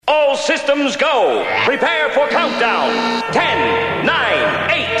systems go. Prepare for countdown. 10,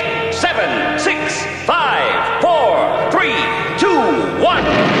 9, 8, 7, 6, 5, 4, 3, 2, 1.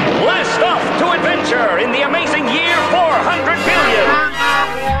 Blast off to adventure in the amazing year 400 billion.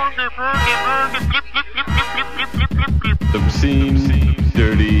 Obscene,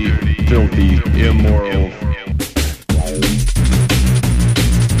 dirty, filthy, immoral.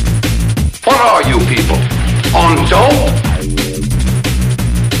 What are you people? On dope?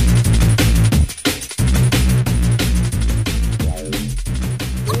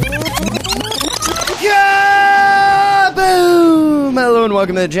 Yeah! Boom! Hello and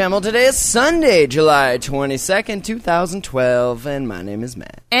welcome to the Jam Hole. Today is Sunday, July 22nd, 2012, and my name is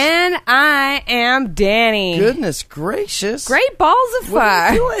Matt. And I am Danny. Goodness gracious. Great balls of fire. What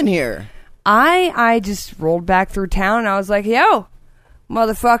are you doing here? I just rolled back through town and I was like, yo,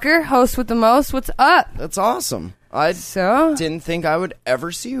 motherfucker, host with the most, what's up? That's awesome. I didn't think I would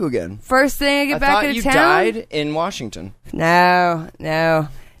ever see you again. First thing I get back into town. I thought you died in Washington. No.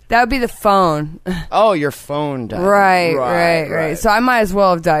 That would be the phone. Oh, your phone died. Right. So I might as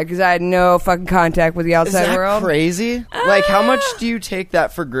well have died because I had no fucking contact with the outside world. Is that crazy? Like, how much do you take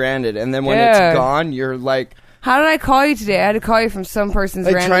that for granted? And then when it's gone, you're like... How did I call you today? I had to call you from some person's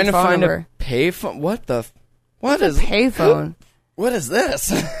random phone number. Trying to find a payphone? What is a payphone? What is this?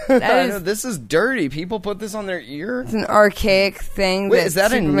 This is dirty. People put this on their ear. It's an archaic thing. Wait, is that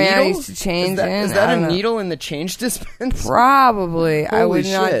Superman a needle? Used to change is that a needle in the change dispenser? Probably. Holy I would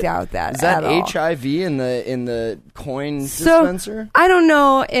shit. not doubt that. Is that at all. HIV in the coin dispenser? I don't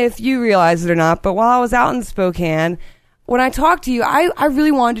know if you realize it or not, but while I was out in Spokane, when I talked to you, I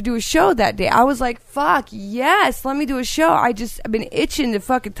really wanted to do a show that day. I was like, fuck, yes, let me do a show. I've been itching to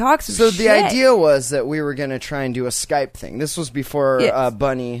fucking talk some shit. So the idea was that we were going to try and do a Skype thing. This was before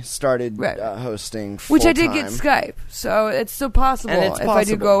Bunny started hosting full-time. Which I did get Skype, so it's still possible if I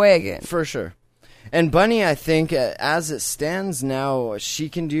do go away again. For sure. And Bunny, I think, as it stands now, she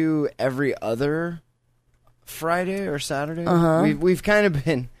can do every other Friday or Saturday. We've kind of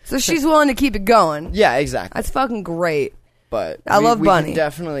been... So she's willing to keep it going. Yeah, exactly. That's fucking great. But I love Bunny. We can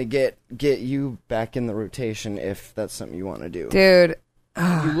definitely get you back in the rotation if that's something you want to do. Dude.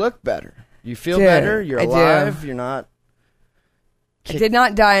 You look better. You feel better. You're alive. You're not... I did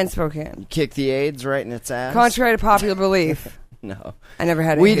not die in Spokane. You kick the AIDS right in its ass. Contrary to popular belief. No. I never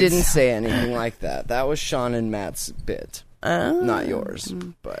had AIDS. We didn't say anything like that. That was Sean and Matt's bit. Not yours.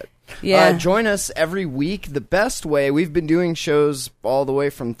 But... Yeah. Join us every week the best way. We've been doing shows all the way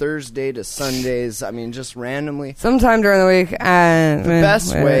from Thursday to Sundays. I mean, just randomly. Sometime during the week. The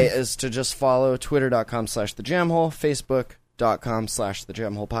best way is to just follow twitter.com/thejamhole,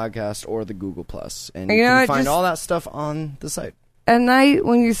 facebook.com/thejamholepodcast, or the Google+. And you can find all that stuff on the site. At night,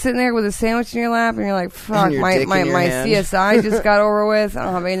 when you're sitting there with a sandwich in your lap and you're like, fuck, my hand. CSI just got over with. I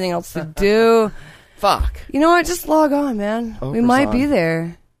don't have anything else to do. Fuck. You know what? Just log on, man. We might be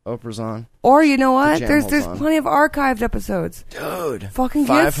there. Oprah's on. Or you know what? There's on. plenty of archived episodes. Dude. Fucking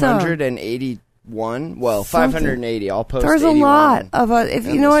get some. 581. Well, 580. I'll post There's 81 a lot of if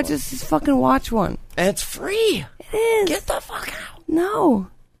you know what, just fucking watch one. And it's free. It is. Get the fuck out.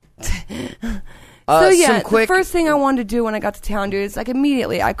 No. The first thing I wanted to do when I got to town, dude, is like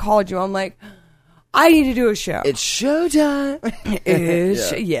immediately I called you. I'm like, I need to do a show. It's showtime.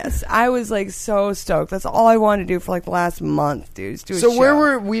 Yes. I was like so stoked. That's all I wanted to do for like the last month, dude. Is do a show.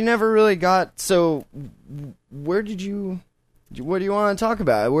 So we never really got, so where did you, what do you want to talk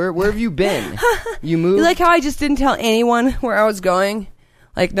about? Where have you been? You moved? You like how I just didn't tell anyone where I was going?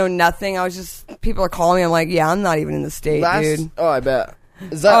 Like, no, nothing. I was just, people are calling me. I'm like, yeah, I'm not even in the state, dude. Oh, I bet.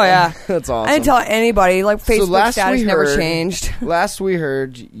 Is that, yeah. That's awesome. I didn't tell anybody. Like, Facebook status never changed. Last we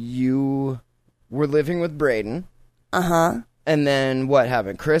heard, you... We're living with Braden. And then what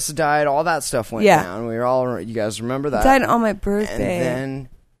happened? Chris died. All that stuff went down. We were all... You guys remember that? He died on my birthday. And then...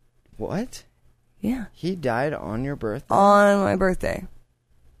 What? Yeah. He died on your birthday? On my birthday.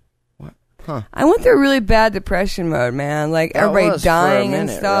 What? Huh. I went through a really bad depression mode, man. Like, everybody dying and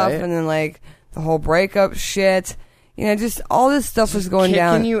stuff. Right? And then, like, the whole breakup shit. You know, just all this stuff was going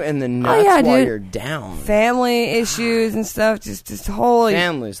down. Kicking you in the nuts while you're down. Family issues and stuff. Just holy...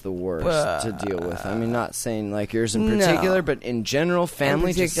 Family's the worst to deal with. I mean, not saying like yours in particular, but in general,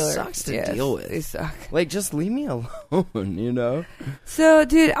 family just sucks to deal with. They suck. Like, just leave me alone, you know? So,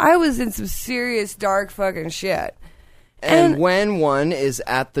 dude, I was in some serious dark fucking shit. And when one is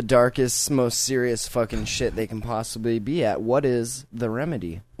at the darkest, most serious fucking shit they can possibly be at, what is the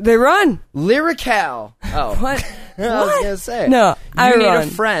remedy? They run. Lyrical. Oh. What? I was going to say. No, I need a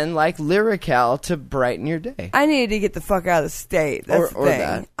friend like Lyrical to brighten your day. I needed to get the fuck out of the state. That's the thing.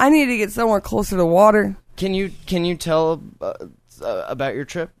 That. I needed to get somewhere closer to water. Can you tell about your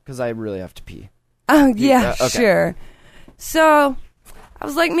trip? Because I really have to pee. Oh, yeah, okay. sure. So, I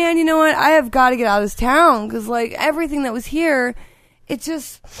was like, man, you know what? I have got to get out of this town because, like, everything that was here, it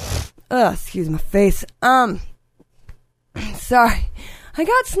just... excuse my face. Sorry. I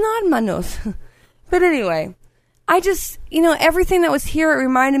got snot in my nose. But anyway, I just, everything that was here, it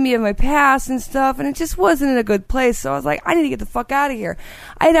reminded me of my past and stuff, and it just wasn't in a good place. So I was like, I need to get the fuck out of here.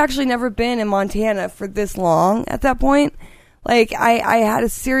 I had actually never been in Montana for this long at that point. Like, I had a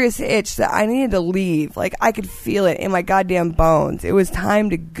serious itch that I needed to leave. Like, I could feel it in my goddamn bones. It was time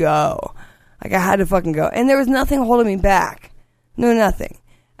to go. Like, I had to fucking go. And there was nothing holding me back. No, nothing.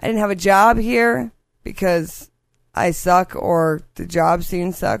 I didn't have a job here because I suck or the job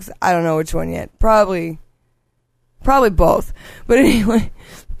scene sucks. I don't know which one yet. Probably both. But anyway,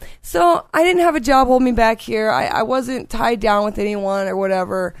 so I didn't have a job holding me back here. I wasn't tied down with anyone or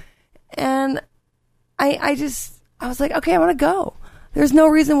whatever. And I was like, okay, I want to go. There's no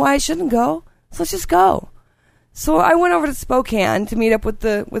reason why I shouldn't go. So let's just go. So I went over to Spokane to meet up with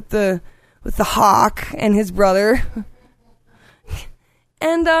the Hawk and his brother.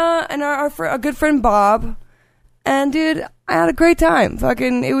 And our good friend Bob. And dude, I had a great time.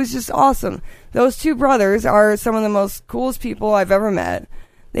 Fucking, it was just awesome. Those two brothers are some of the most coolest people I've ever met.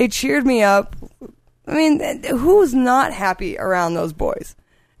 They cheered me up. I mean, who's not happy around those boys?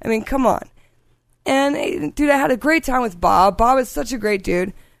 I mean, come on. And dude, I had a great time with Bob. Bob is such a great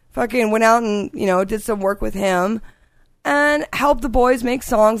dude. Fucking went out and, did some work with him. And helped the boys make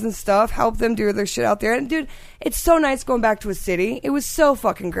songs and stuff. Helped them do their shit out there. And dude, it's so nice going back to a city. It was so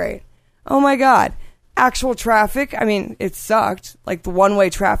fucking great. Oh my God. Actual traffic. I mean, it sucked. Like the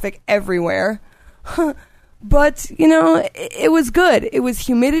one-way traffic everywhere. But, it was good. It was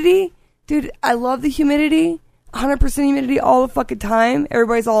humidity. Dude, I love the humidity. 100% humidity all the fucking time.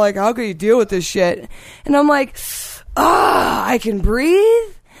 Everybody's all like, how can you deal with this shit? And I'm like, I can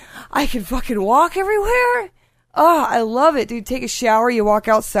breathe. I can fucking walk everywhere. I love it, dude. Take a shower, you walk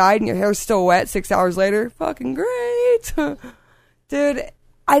outside, and your hair's still wet 6 hours later. Fucking great. Dude,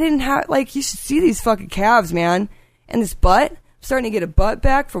 I didn't have, you should see these fucking calves, man. And this butt. I'm starting to get a butt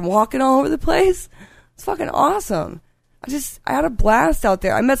back from walking all over the place. It's fucking awesome. I had a blast out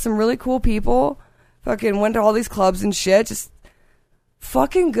there. I met some really cool people. Fucking went to all these clubs and shit. Just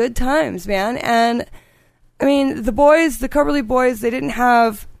fucking good times, man. And, I mean, the boys, the Coverly boys, they didn't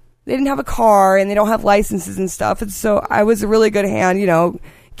have a car and they don't have licenses and stuff. And so I was a really good hand,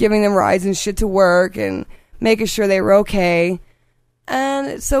 giving them rides and shit to work and making sure they were okay.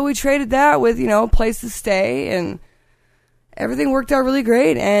 And so we traded that with, a place to stay, and everything worked out really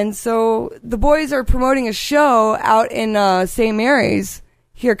great. And so the boys are promoting a show out in St. Mary's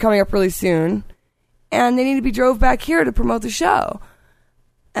here coming up really soon. And they need to be drove back here to promote the show.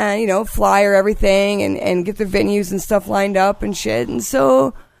 And, flyer everything and get the venues and stuff lined up and shit. And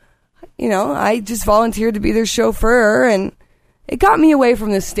so, I just volunteered to be their chauffeur, and it got me away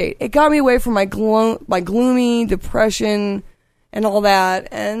from this state. It got me away from my gloomy depression and all that,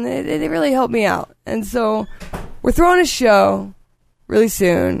 and it really helped me out. And so we're throwing a show really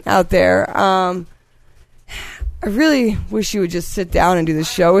soon out there. I really wish you would just sit down and do the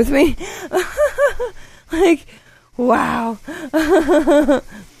show with me. Wow.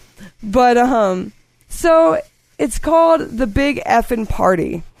 But, so it's called The Big Effin'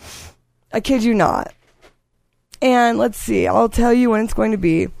 Party. I kid you not. And let's see, I'll tell you when it's going to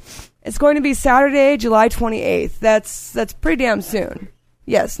be. It's going to be Saturday, July 28th. That's pretty damn soon.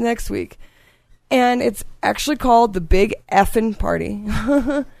 Yes, next week. And it's actually called The Big Effin' Party.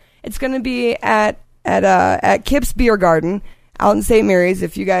 It's going to be at Kip's Beer Garden out in St. Mary's,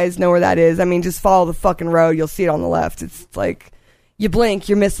 if you guys know where that is. I mean, just follow the fucking road. You'll see it on the left. It's like, you blink,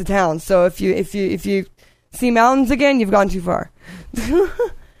 you miss the town. So if you see mountains again, you've gone too far.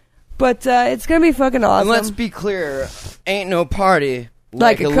 But it's going to be fucking awesome. And let's be clear, ain't no party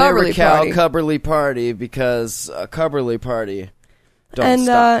like a Coverly party. Coverly party, because a Coverly party don't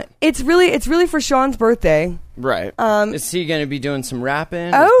stop. It's really for Sean's birthday. Right. Is he going to be doing some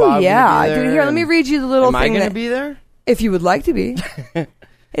rapping? Oh, yeah. Dude, here, let me read you the little thing. Am I going to be there? If you would like to be.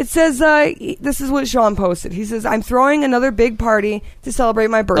 It says, this is what Sean posted. He says, I'm throwing another big party to celebrate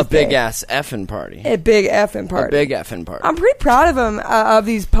my birthday. A big-ass effing party. A big effing party. A big effing party. I'm pretty proud of him, of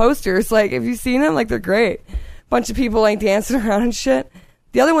these posters. Like, have you seen them? Like, they're great. Bunch of people, dancing around and shit.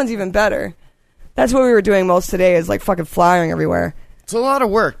 The other one's even better. That's what we were doing most today, is, fucking flying everywhere. It's a lot of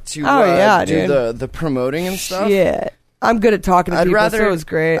work to do the promoting and stuff. Shit. I'm good at talking to people, so it was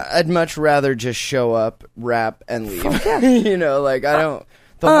great. I'd much rather just show up, rap, and leave. Yeah. I don't...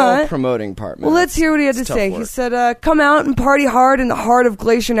 The whole promoting part, man. Well, let's hear what he had to say. Work. He said, come out and party hard in the heart of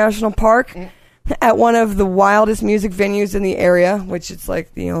Glacier National Park. at one of the wildest music venues in the area, which it's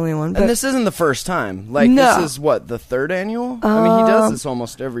like the only one. But And this isn't the first time. Like, No. this is what, the third annual? I mean, he does this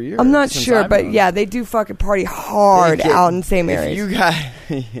almost every year. I'm not since sure, I've but known. yeah, they do fucking party hard They get- out in the same If areas. you got,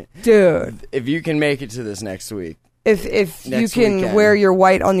 Dude, if you can make it to this next week, if you Next can weekend. wear your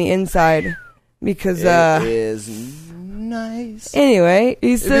white on the inside, because it is nice. anyway,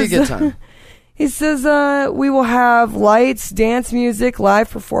 he It'll be a says good time. he says we will have lights, dance music, live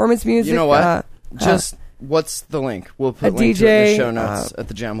performance music. You know what? Just what's the link? We'll put a link to it in DJ, the show notes at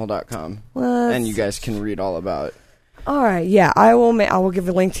thejamhole.com, and you guys can read all about it. All right, yeah, I will give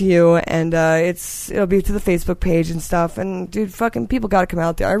a link to you, and it'll be to the Facebook page and stuff. And dude, fucking people got to come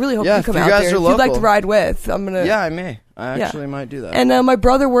out there. I really hope Yeah, you if come you out guys there. are If you'd like local. to ride with, I'm gonna. Yeah, I may. I Yeah. actually might do that. And my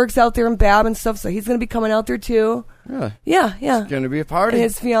brother works out there in Bab and stuff, so he's gonna be coming out there too. yeah, Yeah. it's gonna be a party. And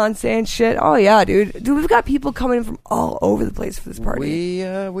his fiance and shit. Oh yeah, dude. We've got people coming in from all over the place for this party.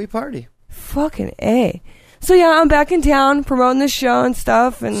 We party. Fucking A. So yeah, I'm back in town promoting the show and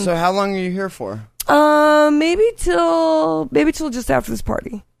stuff, and So how long are you here for? maybe till just after this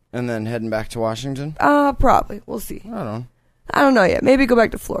party. And then heading back to Washington? Probably. We'll see. I I don't know yet. Maybe go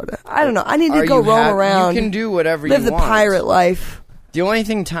back to Florida. I don't know. I need to Are go you roam hap- around. You can do whatever live you the want. pirate life. The only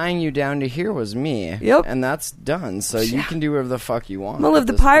thing tying you down to here was me. Yep. And that's done. So you can do whatever the fuck you want. I'm gonna live at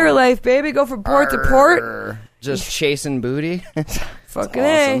the this pirate point. life, baby. Go from port to port. Arr. Just chasing booty. Fucking awesome.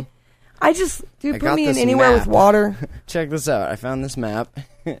 A. I Put got me in this anywhere map. with water. Check this out. I found this map,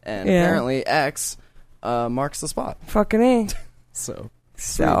 and Yeah. apparently X marks the spot. Fucking A. So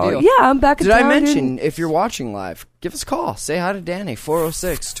So deal. yeah, I'm back in Did town. I mention, dude. if you're watching live, give us a call. Say hi to Danny,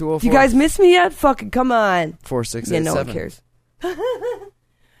 406-204. You guys miss me yet? Fucking come on. 4687. Yeah, no one cares.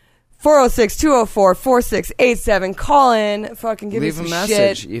 406-204-4687. Call in. Fucking give Leave me a some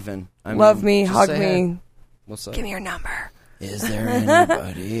message, shit. even. I Love mean, me, just hug say me. hi. What's up? Give me your number. Is there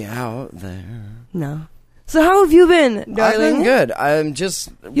anybody out there? No. So how have you been, I've darling? been good. I'm just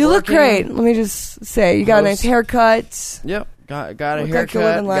You look working. great. Let me just say, you got a nice Host. haircut. Yep. Got a Look like you're haircut.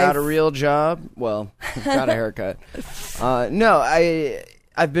 living Got a life. real job. Well, got a haircut. No,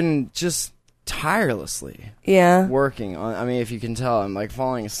 I've been just tirelessly Yeah. working on. I mean, if you can tell, I'm like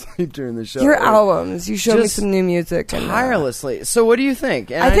falling asleep during the show. Your Like, albums. You showed me just some new music. And, tirelessly. So, what do you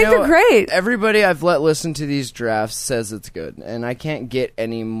think? And I think know they're great. Everybody I've let listen to these drafts says it's good, and I can't get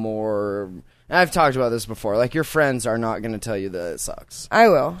any more. I've talked about this before. Like, your friends are not going to tell you that it sucks. I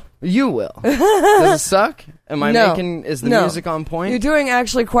will. You will. Does it suck? Am I No. making? Is the No. music on point? You're doing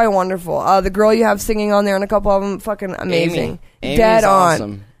actually quite wonderful. The girl you have singing on there and a couple of them, fucking amazing. Amy's Dead on.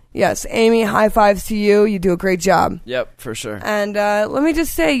 awesome. Yes, Amy, high fives to you. You do a great job. Yep, for sure. And let me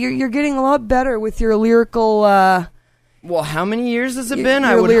just say, you're getting a lot better with your lyrical. Well, how many years has it been?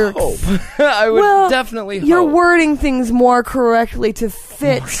 I your would lyrics. hope. I would well, definitely hope. You're wording things more correctly to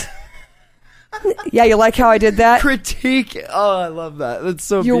fit. Yeah, you like how I did that? Critique. Oh, I love that. That's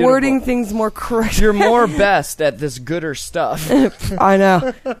so You're beautiful. wording things more correctly. You're more best at this gooder stuff. I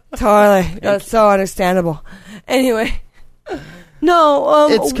know. Totally. That's so understandable. Anyway. No,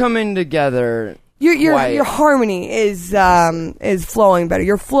 It's coming together. your quiet. harmony is flowing better.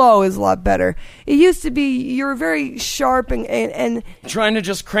 Your flow is a lot better. It used to be you were very sharp and Trying to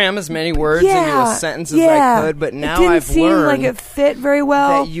just cram as many words into a sentence as yeah. I could, but now it didn't I've seem learned like it fit very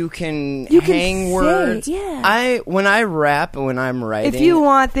well. that you can You can hang say, words. yeah. When I rap and when I'm writing, if you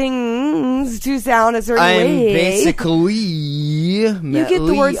want things to sound a certain I'm way, basically you get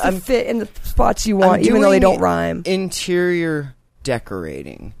the words to fit in the spots you I'm want, even though they doing don't rhyme. Interior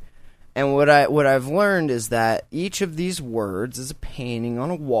decorating. And what I've learned is that each of these words is a painting on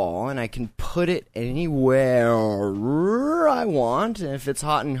a wall, and I can put it anywhere I want. And if it's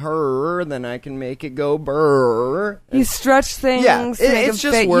hot in her, then I can make it go brr. You stretch things. Yeah, to make it's them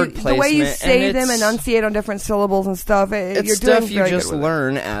just fit. word The way you placement, say and them, it's- enunciate on different syllables and stuff. It's you're stuff doing you very just good with it.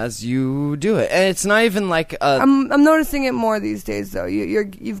 learn as you do it, and it's not even like a. I'm noticing it more these days, though.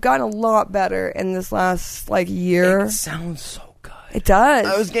 You've gotten a lot better in this last year. It sounds so good. It does.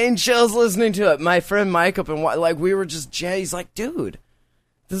 I was getting chills listening to it. My friend Mike up and we were just he's like, dude,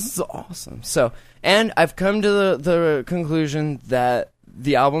 this is awesome. So, and I've come to the conclusion that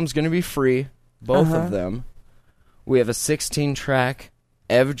the album's going to be free, both of them. We have a 16-track,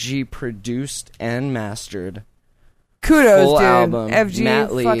 FG produced and mastered. Kudos, full dude. album. FG,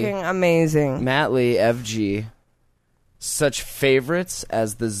 Matt Lee. fucking amazing. Matt Lee, FG. Such favorites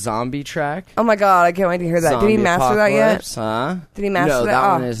as the Zombie track. Oh my god, I can't wait to hear that. Did he Zombie master that yet? Apocalypse, Huh? Did he master no, that? that Oh.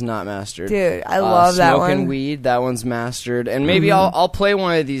 one is not mastered. Dude, I love that Smoking one. Weed, that one's mastered. And maybe I'll play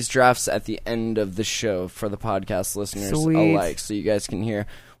one of these drafts at the end of the show for the podcast listeners Sweet. alike, so you guys can hear.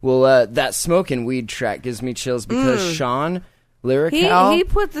 Well, that Smoking Weed track gives me chills because Sean Lyrical. He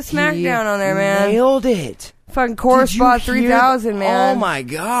put the smackdown on there, man. Nailed it. Fucking chorus Did you spot hear 3,000, man. Oh my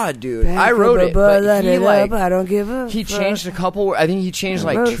god, dude! I wrote it, but he I don't give a he fuck. changed a couple. I think he changed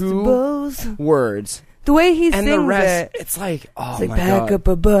like Roast the 2 bows. words, The way he and sings the rest. it. It's like, oh It's like my back god! up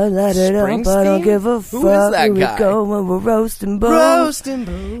a bud, light it up. I don't Springsteen? give a fuck. Who is that Here guy? we go when we're roasting bows. Roasting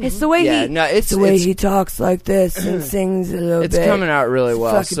bows. It's the way it's the way he talks like this and sings a little It's bit. coming out really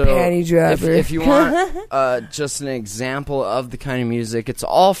well. Fucking So panty dropper. if you want just an example of the kind of music, it's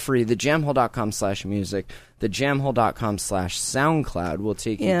all free. thejamhole.com/music. thejamhole.com/SoundCloud will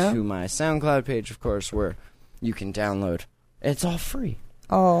take you to my SoundCloud page, of course, where you can download. It's all free.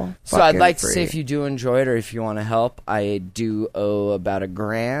 Oh, So I'd like free. to say, if you do enjoy it or if you want to help, I do owe about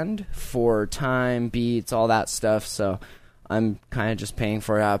 $1,000 for time, beats, all that stuff. So I'm kind of just paying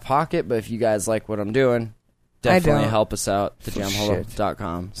for it out of pocket. But if you guys like what I'm doing, definitely help us out.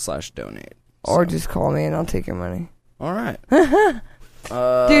 thejamhole.com/donate. Or just call me and I'll take your money. All right.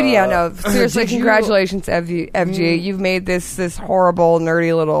 Dude, yeah, no, seriously, did you- congratulations, FG. You've made this horrible,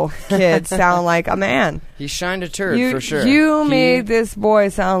 nerdy little kid sound like a man. He shined a turd You, for sure. You He- made this boy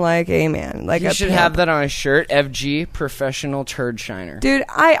sound like a man. Like You a should pimp. have that on a shirt. FG, professional turd shiner. Dude,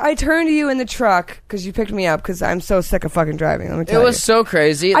 I turned to you in the truck because you picked me up because I'm so sick of fucking driving. Let me It tell was so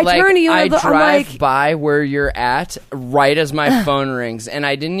crazy. I like, turned to you I and I'm drive like- by where you're at right as my phone rings, and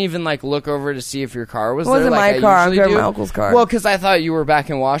I didn't even like look over to see if your car was It wasn't there. my like car. I I'm usually driving do. my uncle's car. Well, because I thought you were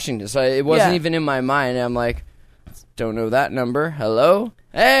back in Washington, so it wasn't Yeah. even in my mind. And I'm like, don't know that number. Hello,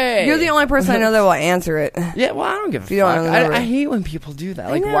 hey. You're the only person I know that will answer it. Yeah, well, I don't give a You don't fuck. know the number. I hate when people do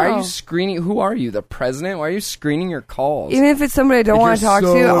that. Like, I why are know. you screening? Who are you, the president? Why are you screening your calls? Even if it's somebody I don't Like, want to you're talk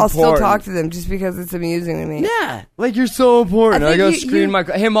so to, I'll still important. talk to them just because it's amusing to me. Yeah, like you're so important. I I, think gotta you- screen you- my.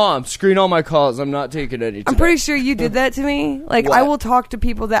 Hey, mom, screen all my calls. I'm not taking any. I'm today. pretty sure you did that to me. Like, What? I will talk to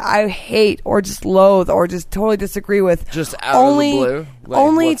people that I hate or just loathe or just totally disagree with. Just out only, of the blue? Like,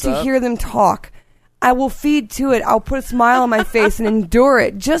 only what's to up? hear them talk. I will feed to it. I'll put a smile on my face and endure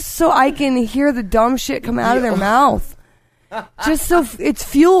it just so I can hear the dumb shit come out of their mouth. Just so it's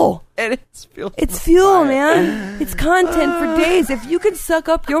fuel. And it's fuel. It's fuel, man. It's content for days. If you can suck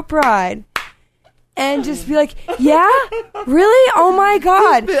up your pride and just be like, yeah? Really? Oh my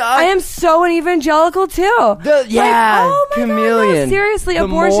God. I am so an evangelical too. Yeah, like, oh my chameleon. God, no, seriously, The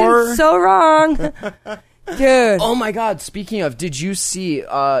abortion's more- so wrong. Dude. Oh my God! Speaking of, did you see?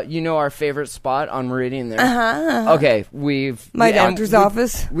 Our favorite spot on Meridian there. Okay, My doctor's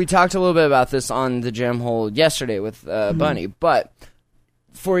office. We talked a little bit about this on the Jam Hole yesterday with Bunny, but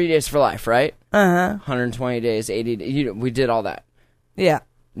 40 Days for Life, right? 120 days, 80 days. We did all that. Yeah.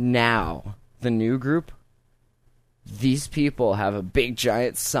 Now, the new group, these people have a big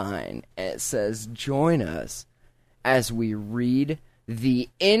giant sign, and it says, "Join us as we read the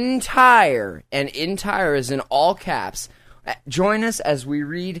entire," and entire is in all caps, "Join us as we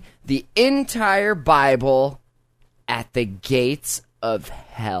read the entire Bible at the gates of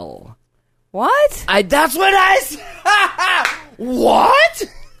hell." What? That's what I said. What?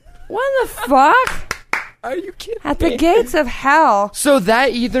 What the fuck? Are you kidding At me? the gates of hell. So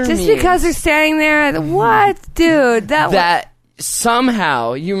that either Just means because they're standing there. What? Dude, that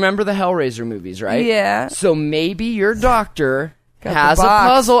somehow, you remember the Hellraiser movies, right? Yeah. So maybe your doctor Got has the a box.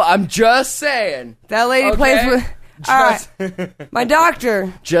 puzzle. I'm just saying. that lady Okay? plays with. All right. Just, My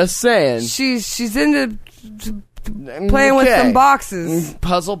doctor. just saying. She's into playing with Okay. some boxes.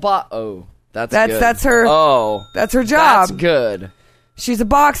 Puzzle bot. Oh, that's That's- good. that's her- Oh, That's her job. that's good. She's a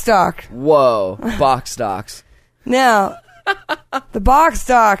box doc. Whoa, box docs. Now, the box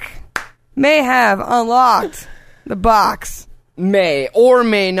doc may have unlocked the box. May or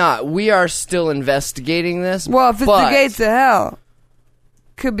may not. We are still investigating this. Well, if it's but the gates of hell,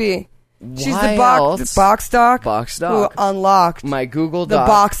 could be. She's why the box doc. Box who doc. unlocked My Google the Doc.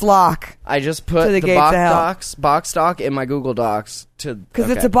 box lock I just put to the the gates box of hell. box doc in my Google Docs to because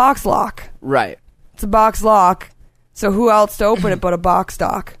it's okay. a box lock. right. It's a box lock. So who else to open it but a box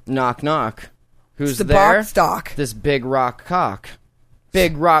doc? Knock knock. Who's It's the there? box doc. This big rock cock.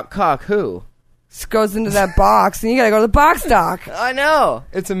 Big rock cock. Who? Just goes into that box, and you gotta go to the box doc. I know.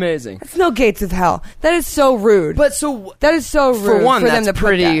 It's amazing. It's no gates of hell. That is so rude. But so that is so rude for one, them that's to put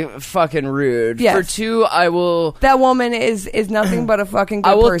pretty that. fucking rude. Yes. For two, I will. That woman is nothing but a fucking good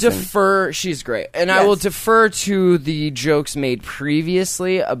I will person. defer. She's great, and I Yes. will defer to the jokes made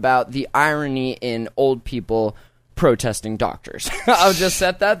previously about the irony in old people protesting doctors. I'll just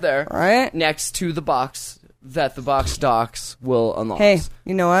set that there, Right. next to the box that the box docs will unlock. Hey,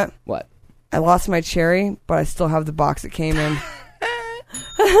 you know what? What? I lost my cherry, but I still have the box it came in.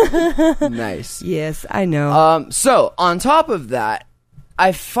 Nice. Yes, I know. So on top of that,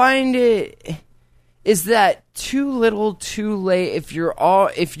 I find is that too little, too late? If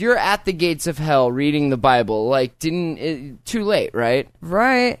you're at the gates of hell reading the Bible, like too late, right?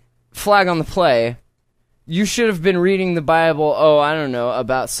 Right. Flag on the play. You should have been reading the Bible. Oh, I don't know,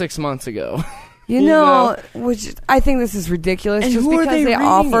 about 6 months ago. You know, which I think this is ridiculous. And just who are because they they reading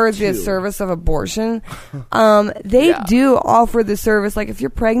offer it the to? service of abortion, they do offer the service. Like if you're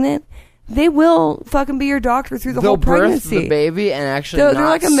pregnant, they will fucking be your doctor through the They'll whole pregnancy. birth the baby and actually They're not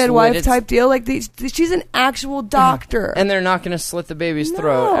like a slit midwife its- type deal. Like she's an actual doctor. And they're not going to slit the baby's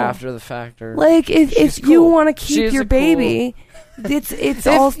throat after the fact. Or Like if She's you cool. want to She keep is your a cool- baby, it's If,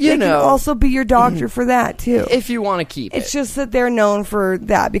 also you they can know- also be your doctor for that too. if you want to keep It's it. just that they're known for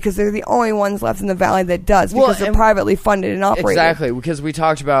that because they're the only ones left in the valley that does because Well, they're and- privately funded and operated. Exactly, because we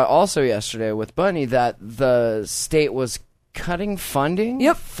talked about also yesterday with Bunny that the state was cutting funding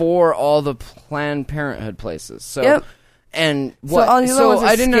Yep. for all the Planned Parenthood places. So, Yep. and So what? all the other So, ones are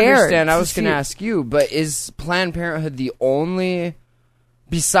I didn't scared understand. I to was going to see- ask you, but is Planned Parenthood the only?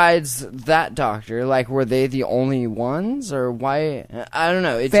 Besides that doctor, like, were they the only ones, or why? I don't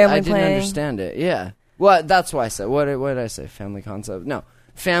know. I Family didn't planning. understand it. Yeah. Well, that's why I said. What did I say? Family concept? No,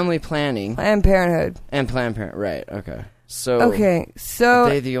 family planning Planned Parenthood. and Planned Parent. Right. Okay. So. Okay, so Are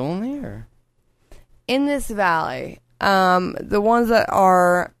they the only, or? in this valley, the ones that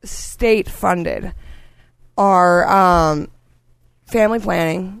are state funded are family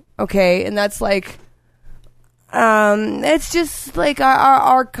planning. Okay, and that's like it's just like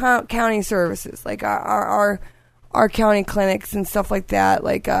our county services, like our county clinics and stuff like that.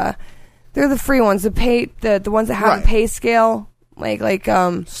 Like they're the free ones, the ones that have Right. a pay scale, like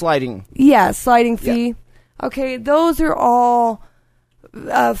Sliding. yeah, sliding fee. Okay, those are all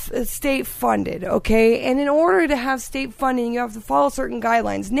state funded. Okay, and in order to have state funding, you have to follow certain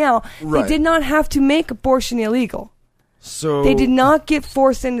guidelines. Now, Right. they did not have to make abortion illegal. So They did not get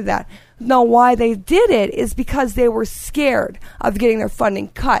forced into that. Now, why they did it is because they were scared of getting their funding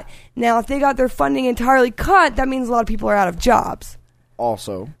cut. Now, if they got their funding entirely cut, that means a lot of people are out of jobs.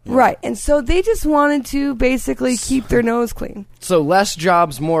 also. Right. And so they just wanted to basically keep their nose clean. So less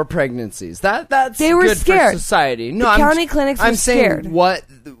jobs, more pregnancies. That's They were good scared. for society. No, The I'm, county clinics I'm were saying scared.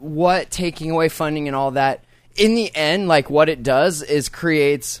 what taking away funding and all that. In the end, like what it does is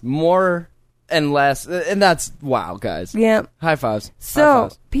creates more and less, and that's wow, guys. Yeah. High fives. High So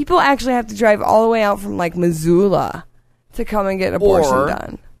fives. people actually have to drive all the way out from like Missoula to come and get an abortion Or-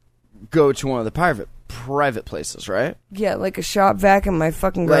 done. Go to one of the private places, right? Yeah, like a shop vac in my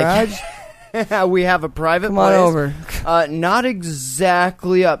fucking Like- garage. We have a private Come place. on over. Not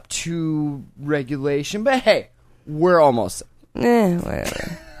exactly up to regulation, but hey, we're almost.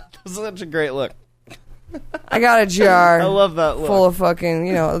 Whatever. Such a great look. I got a jar. I love that look. Full of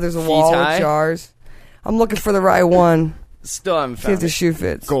fucking, there's a wall tie? with jars. I'm looking for the right one. Still haven't See found if the it. shoe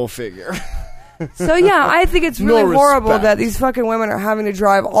fits. Go figure. So yeah, I think it's really No horrible respect. that these fucking women are having to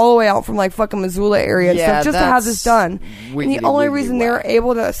drive all the way out from like fucking Missoula area and Yeah, stuff just to have this that's done. And the wiggity, only wiggity reason whack. they're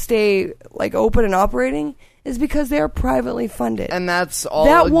able to stay like open and operating is because they are privately funded. And that's all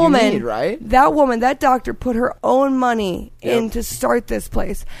that you woman, need, right? that doctor put her own money in to start this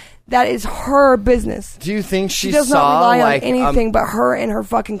place. That is her business. Do you think She she does saw not rely like on anything but her and her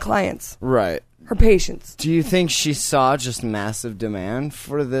fucking clients, right? her patients. Do you think she saw just massive demand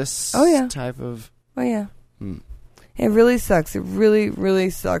for this Oh, yeah. type of? Oh yeah. It really sucks. It really, really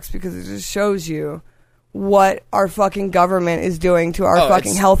sucks because it just shows you what our fucking government is doing to our Oh,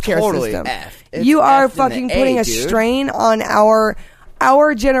 fucking it's healthcare totally system. effed. It's You are effed in the fucking A, putting a dude. strain on our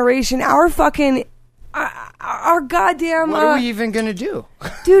generation, our fucking our goddamn What are we even gonna do?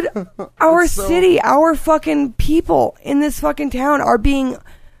 dude, our So- city, our fucking people in this fucking town are being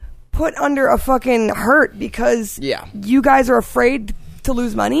put under a fucking hurt because Yeah. you guys are afraid to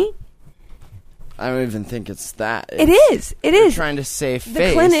lose money. I don't even think it's that. It is. It They're is. trying to save The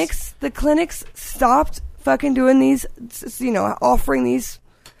face. clinics stopped fucking doing these, offering these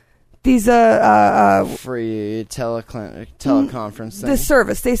Free teleconference thing. the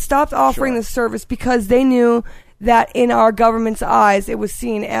service. They stopped offering Sure. the service because they knew that in our government's eyes it was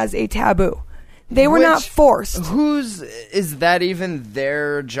seen as a taboo. They were not Which- forced. Is that even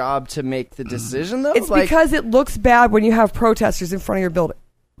their job to make the decision though? It's Like, because it looks bad when you have protesters in front of your building,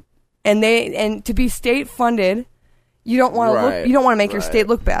 and to be state funded, you don't want to Right, look. You don't want to make your right. state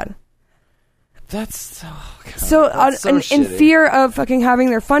look bad. that's So, that's so in shitty. fear of fucking having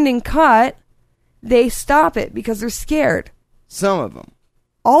their funding cut, they stop it because they're scared. Some of them.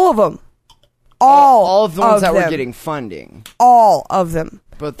 All of them. All of the ones that were them. getting funding. All of them.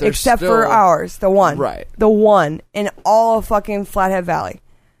 But they're except for still- ours, the one. Right. The one in all of fucking Flathead Valley.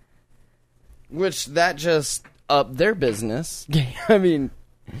 Which that just upped their business. I mean,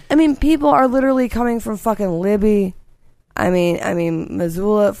 I mean, people are literally coming from fucking Libby. I mean,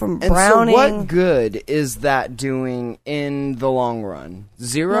 Missoula, from And Browning. so what good is that doing in the long run?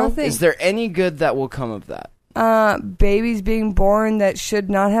 Zero? Nothing. Is there any good that will come of that? Babies being born that should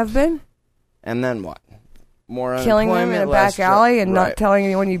not have been. And then what? More Killing them unemployment, in a less back alley and right. not telling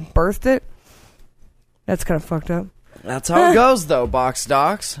anyone you birthed it. That's kind of fucked up. That's how it goes, though, box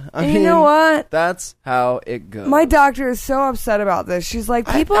docs. I You mean, know what? That's how it goes. My doctor is so upset about this. She's like,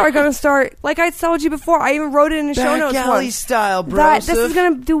 people are going to start, like I told you before, I even wrote it in the show notes back alley once, style, bro. that this is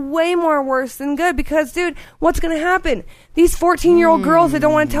going to do way more worse than good because, dude, what's going to happen? These 14-year-old girls that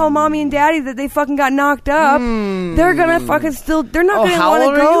don't want to tell mommy and daddy that they fucking got knocked up, they're going to fucking still, they're not going to how want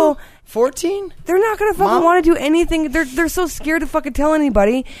old to are go. you? 14? They're not gonna fucking want to do anything. They're so scared to fucking tell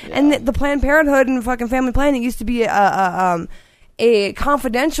anybody. Yeah. And the Planned Parenthood and fucking family planning used to be a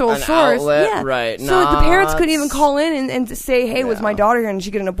confidential source. Outlet, yeah, right? So the parents couldn't even call in and say, "Hey, was my daughter here and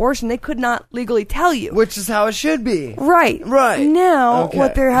she get an abortion?" They could not legally tell you. Which is how it should be. Right. Now, Okay.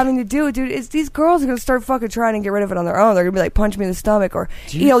 what they're having to do, dude, is these girls are gonna start fucking trying to get rid of it on their own. They're gonna be like, punch me in the stomach or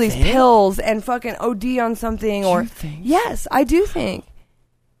eat all these pills and fucking OD on something. Or yes, I do think.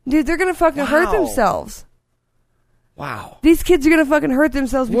 Dude, they're going to fucking hurt themselves. Wow. These kids are going to fucking hurt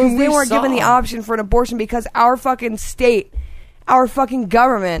themselves because they weren't given the option for an abortion because our fucking state, our fucking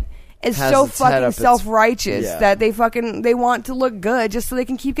government is so fucking self-righteous that they want to look good just so they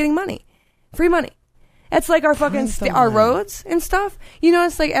can keep getting money. Free money. It's like our fucking our roads and stuff. You know,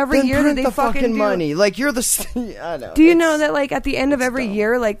 it's like every year that they fucking do money. Like you're the I know. Do you know that like at the end of every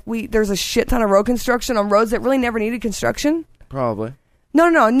year, like there's a shit ton of road construction on roads that really never needed construction? Probably. No.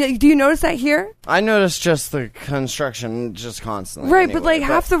 Do you notice that here? I notice just the construction just constantly. Right, anyway, but like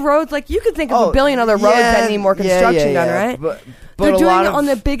half the roads, like you could think of a billion other roads that need more construction done, right? But they're doing it on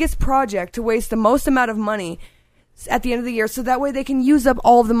the biggest project to waste the most amount of money at the end of the year, so that way they can use up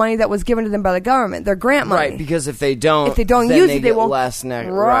all of the money that was given to them by the government, their grant money. Right, because if they don't then use it, they won't. Less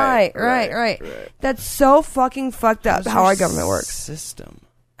Right. That's so fucking fucked up. How our government works. System.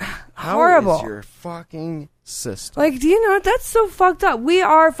 Horrible. How is your fucking system? Like, do you know that's so fucked up? We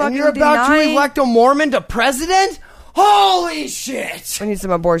are fucking. And you're about to elect a Mormon to president? Holy shit! We need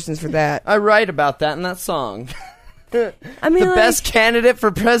some abortions for that. I write about that in that song. I mean, the best candidate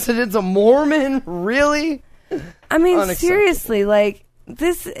for president's a Mormon? Really? I mean, seriously, like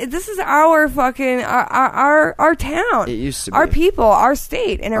this is our fucking our town. It used to be. Our people, our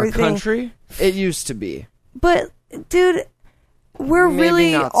state, and everything. Our country? It used to be. But, dude, we're Maybe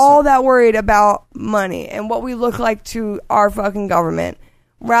really not all that worried about money and what we look like to our fucking government,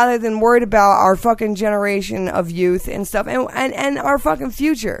 rather than worried about our fucking generation of youth and stuff and our fucking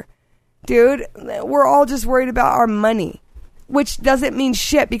future. Dude, we're all just worried about our money, which doesn't mean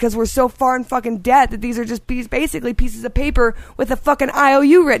shit because we're so far in fucking debt that these are just basically pieces of paper with a fucking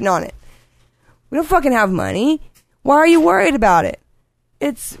IOU written on it. We don't fucking have money. Why are you worried about it?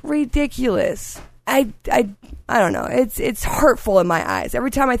 It's ridiculous. I don't know. It's hurtful in my eyes.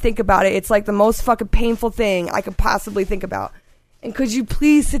 Every time I think about it, it's like the most fucking painful thing I could possibly think about. And could you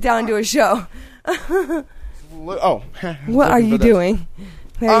please sit down and do a show? Oh. What are you doing?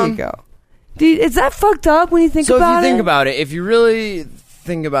 There you go. Dude, is that fucked up when you think about it? So if you think about it, if you really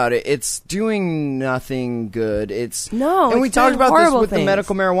think about it, it's doing nothing good. And we talked about this with the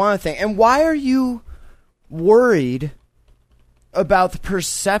medical marijuana thing. And why are you worried about the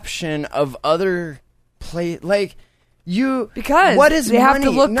perception of other like you? Because what is they money? have to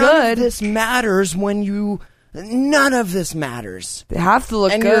look None good. Of this matters when you. None of this matters. They have to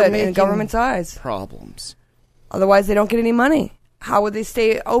look good in the government's eyes. Problems. Otherwise, they don't get any money. How would they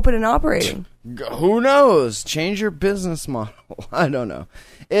stay open and operating? Who knows? Change your business model. I don't know.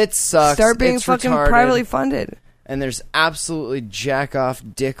 It sucks. Start being it's fucking retarded, privately funded. And there's absolutely jack off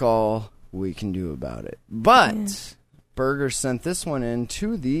dick all we can do about it. But Berger sent this one in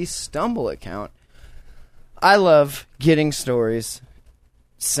to the Stumble account. I love getting stories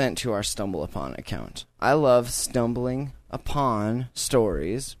sent to our Stumble Upon account. I love stumbling upon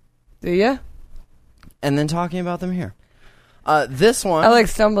stories. Do ya? And then talking about them here. This one... I like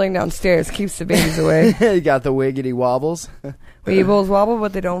stumbling downstairs. Keeps the babies away. You got the wiggity wobbles. Weebles wobble,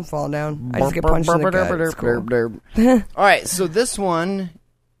 but they don't fall down. I just get punched in the gut. It's cool. All right, so this one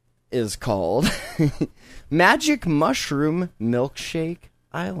is called Magic Mushroom Milkshake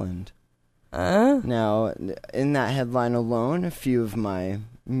Island. Now, in that headline alone, a few of my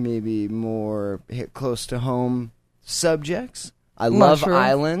maybe more hit close to home subjects. I love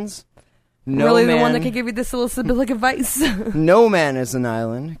islands. No really man, the one that can give you this solicibilic advice. No man is an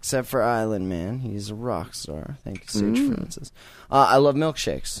island, except for Island Man. He's a rock star. Thank you, Sage Francis. I love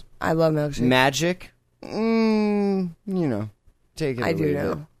milkshakes. I love milkshakes. Magic, Take it or I do leave it.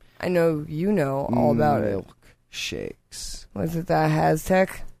 know. I know you know all about it. Milkshakes. Was it that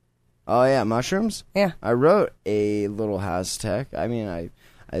Haztec? Oh, yeah, mushrooms? Yeah. I wrote a little Haztec. I mean, I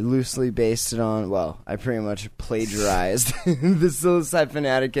loosely based it on, well, I pretty much plagiarized the Psilocybe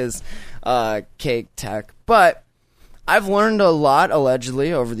fanaticus cake tech. But I've learned a lot,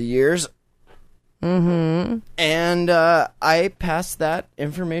 allegedly, over the years. Mm-hmm. And I passed that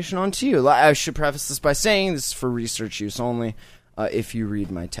information on to you. I should preface this by saying this is for research use only if you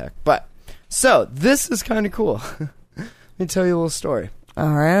read my tech. But, so, this is kind of cool. Let me tell you a little story. All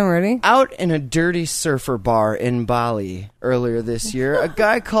right, I'm ready. Out in a dirty surfer bar in Bali earlier this year, a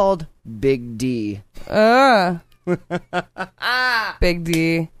guy called Big D. Big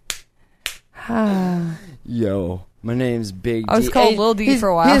D. Yo, my name's Big D. I was called Lil D for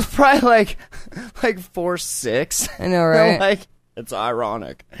a while. He's probably like 4'6". I know, right? Like, it's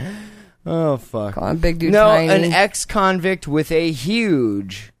ironic. Oh, fuck. Call him Big Dude No, Tiny. an ex-convict with a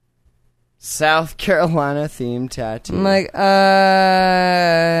huge South Carolina themed tattoo. I'm like, how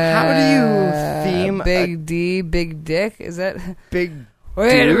do you theme Big D, Big Dick? Is that Big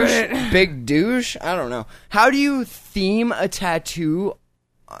Wait a douche? minute. Big douche? I don't know. How do you theme a tattoo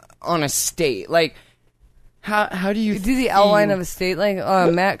on a state? Like, how do you do the outline of a state? Like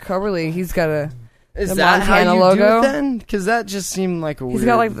Matt Coverly, he's got the that Montana how you logo. do it then? Because that just seemed like a weird... He's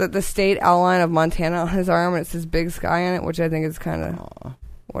got like the state outline of Montana on his arm, and it says Big Sky on it, which I think is kind of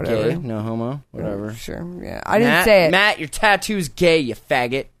whatever. Gay, no homo, whatever. Sure, yeah. I didn't say it. Matt, your tattoo's gay, you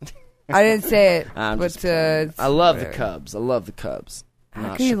faggot. I didn't say it. I'm but just playing. I love the whatever. Cubs. I love the Cubs. How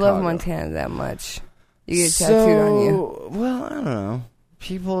Not can you love Chicago. Montana that much? You get tattooed on you. Well, I don't know.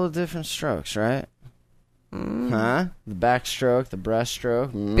 People with different strokes, right? Huh? The backstroke, the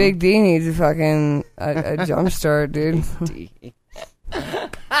breaststroke. Big D needs a fucking a jump start, dude. D.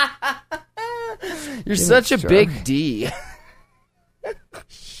 You're such a big D.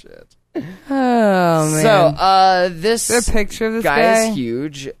 Shit. Oh man. So, this is there a picture of this guy guy? is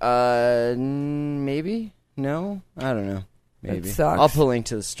huge. Maybe? No? I don't know. Maybe. That sucks. I'll put a link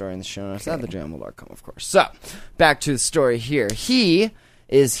to the story in the show notes at thejamble.com, of course. So, back to the story here. He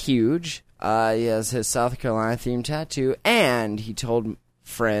is huge. He has his South Carolina themed tattoo, and he told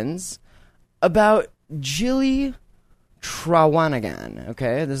friends about Jilly Trawanagan.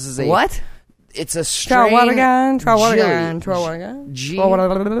 Okay, this is a What? It's a strain. Trawanagan. Gili.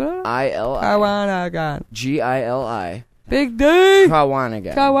 Big D.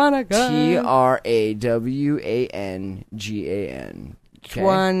 Trawanagan. Trawanagan.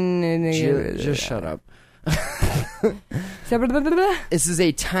 Trawanagan. Okay? Just shut up. This is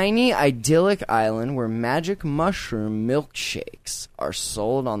a tiny, idyllic island where magic mushroom milkshakes are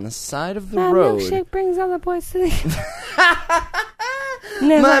sold on the side of the road. Milkshake brings all the boys to the...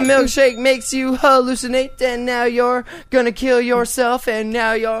 My milkshake makes you hallucinate, and now you're gonna kill yourself, and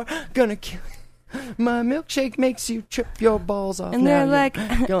now you're gonna kill... My milkshake makes you trip your balls off. And they're like,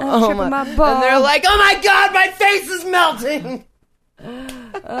 I'm tripping my balls. And they're like, oh my god, my face is melting!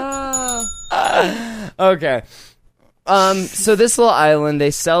 Okay. So this little island,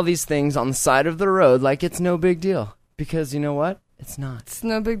 they sell these things on the side of the road like it's no big deal. Because you know what? It's not. It's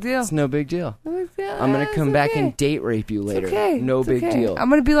no big deal. It's no big deal. No big deal. I'm going to come back and date rape you later. It's okay. No It's big okay. deal. I'm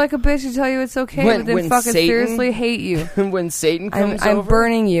going to be like a bitch and tell you it's okay, but then fucking seriously hate you. When Satan comes I'm over.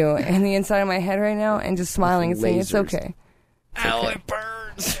 burning you in the inside of my head right now and just smiling and saying it's lasers. okay. It's Ow, okay. it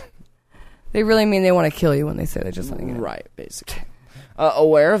burns. They really mean they want to kill you when they say they're just letting you know. Right, basically.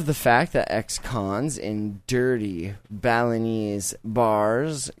 Aware of the fact that ex-cons in dirty Balinese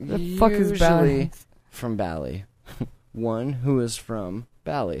bars The fuck is usually Balinese? from Bali. One who is from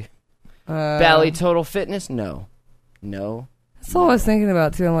Bali. Bali Total Fitness? No. That's all I was thinking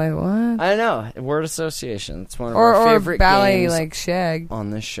about too. I'm like, what? I know. Word association. It's one of our favorite Bali games like shag. on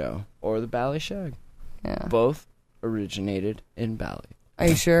this show. Or the Bali Shag. Yeah. Both originated in Bali. Are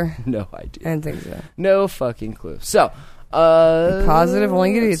you sure? No I idea. didn't think so. No fucking clue. So, Positive?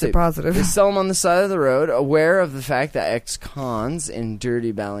 Only good let's it's a see. positive. They sell them on the side of the road, aware of the fact that ex-cons in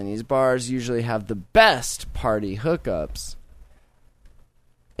dirty Balinese bars usually have the best party hookups.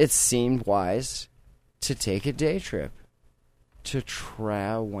 It seemed wise to take a day trip to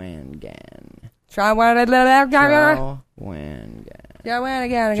Trawangan. Thank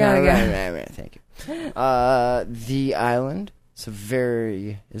you. The island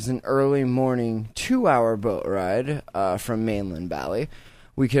is an early morning 2-hour boat ride from mainland Bali.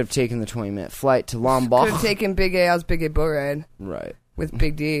 We could have taken the 20-minute flight to Lombok. Could have taken Big A. I was Big A boat ride. Right. with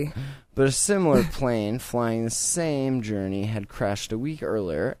Big D. But a similar plane flying the same journey had crashed a week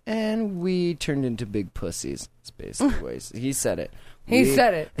earlier, and we turned into big pussies. That's basically what he said it. He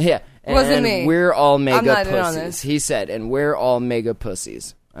said it. Yeah. Wasn't and me. We're all mega I'm not in on pussies. this. He said, and we're all mega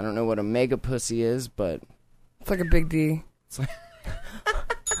pussies. I don't know what a mega pussy is, but It's like a Big D.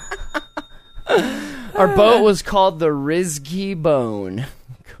 our boat was called the Rizky Bone.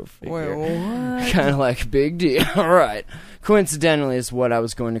 Go figure. Wait, what? Kind of like Big D. All right. Coincidentally, is what I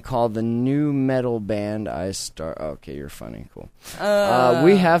was going to call the new metal band I start. Okay, you're funny. Cool.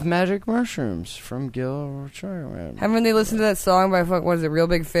 We have Magic Mushrooms from Gil. Haven't they listened to that song by what is it, Real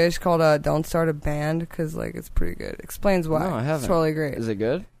Big Fish called "Don't Start a Band"? Because like it's pretty good. Explains why. No, I haven't. It's totally great. Is it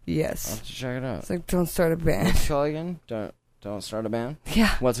good? I'll Yes. have to check it out. It's like "Don't Start a Band." What's it called again? Don't start a band.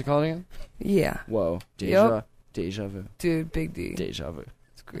 Yeah. What's it called again? Yeah. Whoa. Yup. Deja vu. Dude, Big D. Deja vu.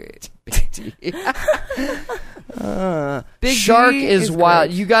 It's great. Big D. Big Shark D is wild.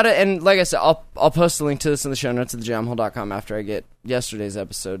 great. You gotta, and like I said, I'll post a link to this in the show notes at thejamhole.com after I get yesterday's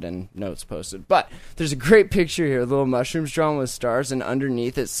episode and notes posted. But there's a great picture here, little mushrooms drawn with stars, and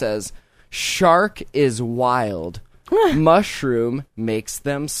underneath it says, "Shark is wild. Mushroom makes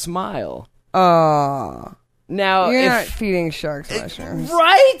them smile." Oh. Now, You're if not feeding sharks mushrooms.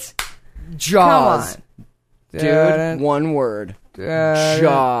 right, Jaws, Come dude, Dun, one word, dun.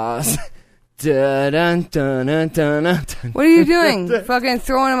 Jaws. Dun, dun, dun, dun, dun, dun. What are you doing? Fucking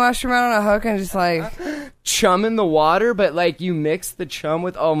throwing a mushroom out on a hook and just like... Chum in the water, but like you mix the chum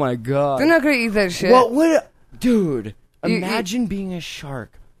with. Oh my god! They're not gonna eat that shit. What would, dude? You- Imagine being a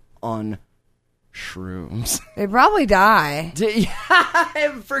shark on shrooms. They probably die.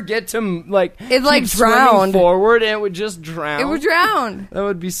 Forget to like It, like, keep swimming drowned. forward, and it would just drown. It would drown. That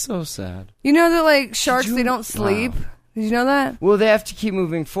would be so sad. You know that like sharks, you- they don't sleep? Wow. Did you know that? Well, they have to keep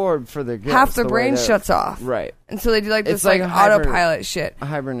moving forward for their gills, Half their the way brain they're- shuts off. Right. And so they do like this It's like like a hibern- autopilot shit. A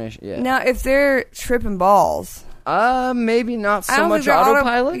hibernation. Yeah. Now, if they're tripping balls... Maybe not I so don't much think they're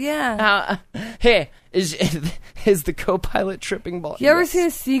autopilot. yeah. Hey, is the co-pilot tripping ball? You ever Yes. seen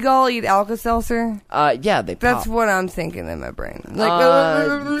a seagull eat Alka-Seltzer? Yeah, they That's pop. what I'm thinking in my brain.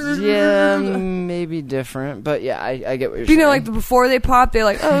 Like, Yeah, maybe different, but yeah, I get what you're you saying. know, like before they pop, they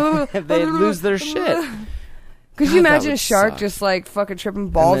like, oh, they lose their shit. Could God, you that imagine a would shark suck. just like fucking tripping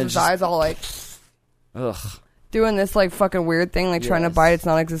balls then with his just- eyes all like Ugh. doing this like fucking weird thing, like trying to Yes. bite its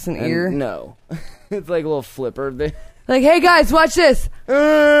non-existent And ear? no, it's like a little flipper. They, Like, hey guys, watch this.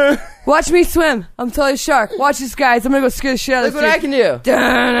 Watch me swim. I'm totally a shark. Watch this, guys. I'm gonna go scare the shit out of look this what I can do.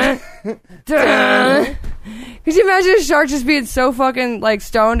 Dun, dun. Could you imagine a shark just being so fucking like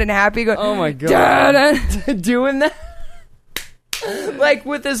stoned and happy? Going, Oh my god, dun, dun. doing that, like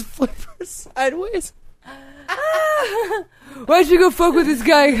with his flipper sideways. Why don't you go fuck with this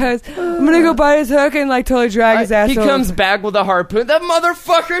guy, guys? I'm gonna go bite his hook and like totally drag his ass He over. comes back with a harpoon. That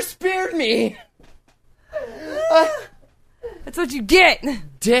motherfucker speared me. That's what you get.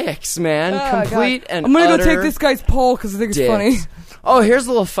 Dicks, man. Oh, Complete God. and I'm gonna go utter take this guy's pole because I think it's dicks. funny. Oh, here's a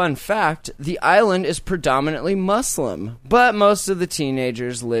little fun fact. The island is predominantly Muslim, but most of the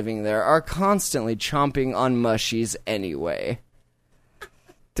teenagers living there are constantly chomping on mushies anyway.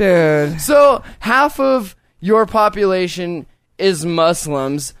 Dude. So, half of your population is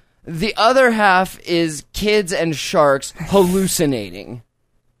Muslims. The other half is kids and sharks hallucinating.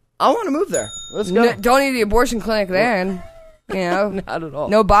 I want to move there. Let's go. No, don't need the abortion clinic there. You know, Not at all.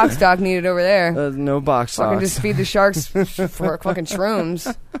 no box stock needed over there. No box Fucking socks. just feed the sharks for fucking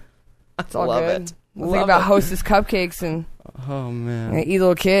shrooms. It's all Love good. it. We'll Love think about it. Hostess cupcakes and Oh, man. eat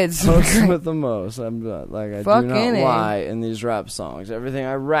little kids. Most with the most. I'm not, like, I Fucking do not A. lie in these rap songs. Everything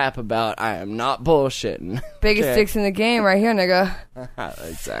I rap about, I am not bullshitting. Biggest Okay. dicks in the game right here, nigga.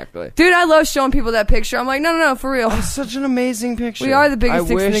 Exactly. Dude, I love showing people that picture. I'm like, no, for real. It's such an amazing picture. We are the biggest I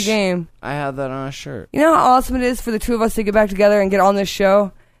dicks in the wish game. I had that on a shirt. You know how awesome it is for the two of us to get back together and get on this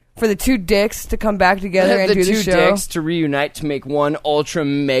show? For the two dicks to come back together and the do two the show? dicks to reunite to make one ultra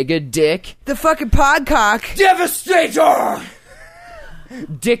mega dick. The fucking podcock. Devastator!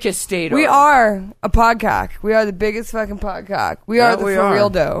 Dickastator. We are a podcock. We are the biggest fucking podcock. We are the for real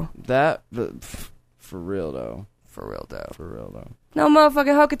dough. For real though. For real dough. For real though. No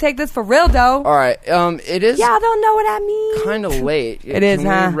motherfucking hoe could take this for real dough. All right. It is Y'all don't know what I mean. kind of late. It is, Can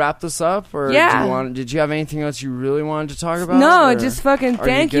huh? we wrap this up, or Yeah. did you have anything else you really wanted to talk about? No, or just fucking are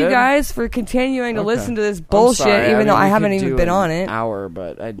thank you good? guys for continuing to Okay. listen to this I'm bullshit, sorry. even though I we haven't could even do been an on it. Hour,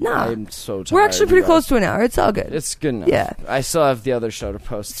 but No. I'm so tired. We're actually pretty you close guys. to an hour. It's all good. It's good enough. Yeah. I still have the other show to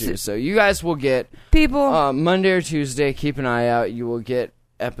post too, so you guys will get People, Monday or Tuesday. Keep an eye out. You will get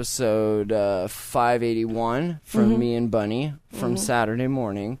episode 581 from me and Bunny from Saturday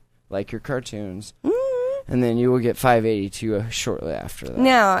morning, like your cartoons. and then you will get 582 shortly after that.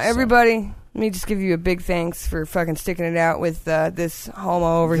 Now, So. everybody, let me just give you a big thanks for fucking sticking it out with this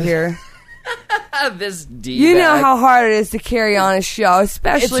homo over here. This D. You know how hard it is to carry on a show,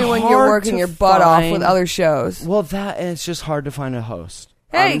 especially It's when you're hard working to your butt off with find- other shows. Well, that and it's just hard to find a host.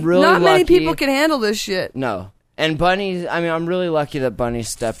 Hey, I'm really not many lucky- people can handle this shit. No. And Bunny, I mean, I'm really lucky that Bunny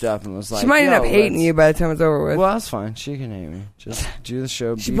stepped up and was like, She might end "Yo, up hating let's-" you by the time it's over with. Well, that's fine. She can hate me. Just do the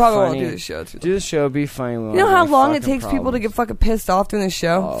show. She be probably funny. won't do the show too long. Do the show. Be funny. You know how long it takes people to get fucking pissed off during the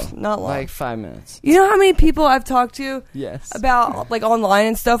show? Oh, Not long. Like 5 minutes. You know how many people I've talked to Yes. about like online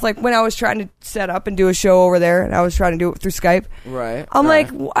and stuff? Like when I was trying to set up and do a show over there, and I was trying to do it through Skype. Right. I'm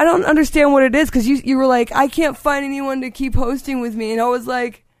right. like, I don't understand what it is, because you were like, I can't find anyone to keep hosting with me, and I was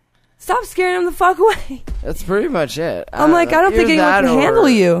like, stop scaring them the fuck away. That's pretty much it. I'm like, I don't think Either anyone that can handle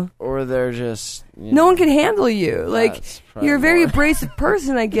you. Or they're just. No one can handle you. Like, That's probably you're a very more. abrasive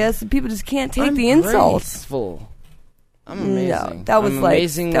person, I guess, and people just can't take I'm the insults. graceful. I'm amazing. No, that was I'm like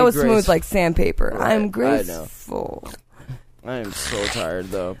amazingly that was smooth graceful. like sandpaper. Right, I'm I know. graceful. I am so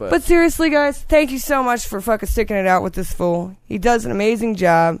tired though, But seriously, guys, thank you so much for fucking sticking it out with this fool. He does an amazing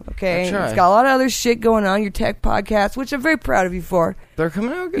job, okay? I try. He's got a lot of other shit going on, your tech podcast, which I'm very proud of you for. they're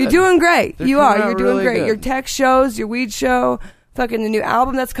coming out good. You're doing great. They're You coming are. out You're doing really great. good. Your tech shows, your weed show, fucking the new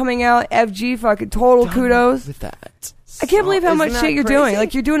album that's coming out, FG, fucking total kudos. with that. I can't believe how Isn't much that shit you're crazy? doing.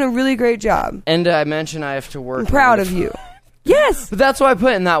 Like, you're doing a really great job. And I mentioned I have to work. I'm proud 9 to of you. Yes. But that's why I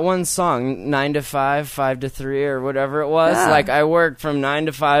put in that one song, 9 to 5, 5 to 3, or whatever it was. Yeah. Like, I worked from 9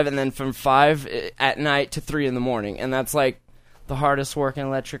 to 5, and then from 5 at night to 3 in the morning. And that's like the hardest working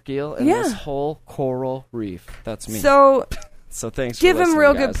electric eel in Yeah. this whole coral reef. That's me. So, Thanks for give him listening,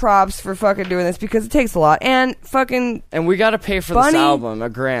 real guys. good props for fucking doing this, because it takes a lot. And fucking, And we got to pay for Bunny- this album,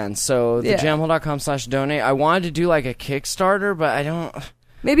 $1,000. So, Yeah. thejamhole.com/donate. I wanted to do like a Kickstarter, but I don't.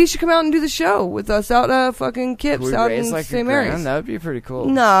 maybe you should come out and do the show with us out fucking Can Kips we out raise in like same $1,000? areas. That would be pretty cool.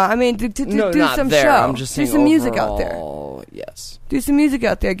 No, I mean, to No, do not some there. show. I'm just do saying some music out there. overall, Yes. Do some music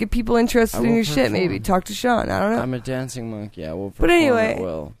out there. Get people interested I in will your shit, perform. maybe. Talk to Sean. I don't know. I'm a dancing monkey. I will But perform anyway, at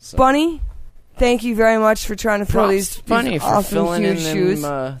will. So. Bunny, thank you very much for trying to fill Props these to Bunny for awesome, filling in huge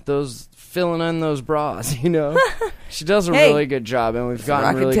shoes. filling in those bras. You know, she does a Hey, really good job, and we've gotten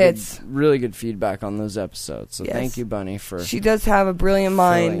rocket really tits. really good feedback on those episodes. So Yes. thank you, Bunny, for. She does have a brilliant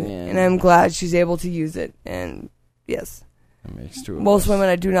mind, Filling in. and I'm glad she's able to use it. And yes, That makes two of most us. women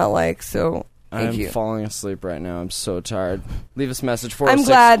I do not like, so thank I'm you. falling asleep right now. I'm so tired. Leave us a message. I'm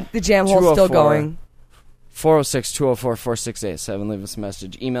glad the jam hole's still 204. going. 406-204-4687. Leave us a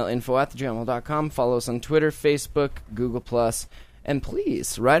message. Email info@thejamhole.com. Follow us on Twitter, Facebook, Google+. And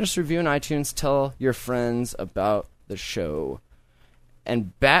please, write us a review on iTunes. Tell your friends about the show.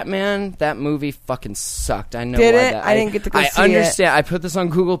 And Batman, that movie fucking sucked. I know Did why it? that. I didn't get to go see it. I understand. I put this on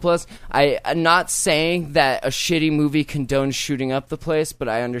Google+. I'm not saying that a shitty movie condones shooting up the place, but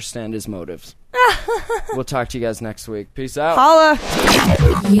I understand his motives. We'll talk to you guys next week. Peace out. Holla!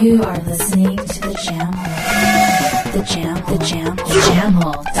 You are listening to The Jam Hole. The Jam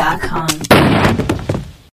Hole. TheJamHole.com.